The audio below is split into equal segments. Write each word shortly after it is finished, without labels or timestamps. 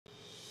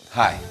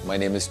Hi, my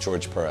name is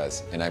George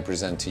Perez, and I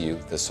present to you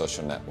The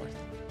Social Networth.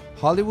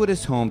 Hollywood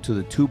is home to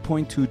the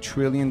 $2.2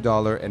 trillion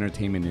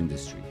entertainment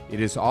industry. It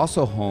is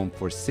also home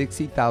for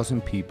 60,000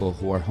 people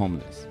who are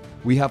homeless.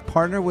 We have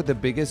partnered with the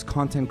biggest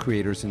content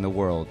creators in the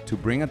world to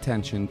bring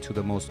attention to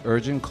the most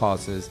urgent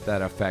causes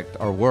that affect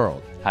our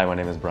world. Hi, my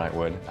name is Bryant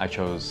Wood. I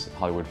chose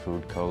Hollywood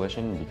Food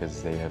Coalition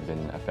because they have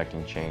been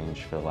affecting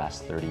change for the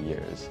last 30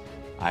 years.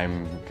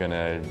 I'm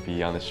gonna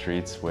be on the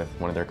streets with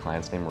one of their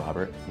clients named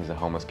Robert. He's a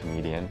homeless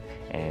comedian,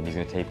 and he's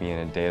gonna take me in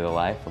a day of the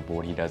life of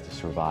what he does to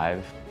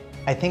survive.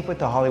 I think what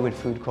the Hollywood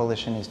Food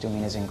Coalition is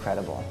doing is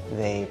incredible.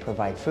 They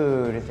provide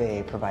food,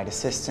 they provide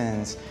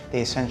assistance,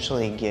 they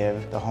essentially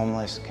give the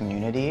homeless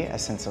community a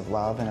sense of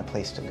love and a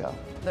place to go.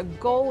 The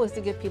goal is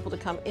to get people to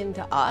come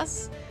into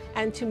us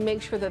and to make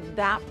sure that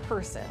that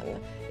person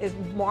is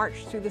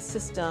marched through the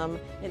system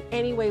in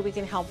any way we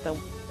can help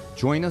them.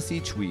 Join us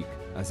each week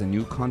as a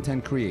new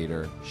content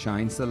creator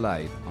shines the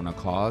light on a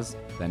cause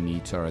that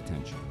needs our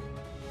attention.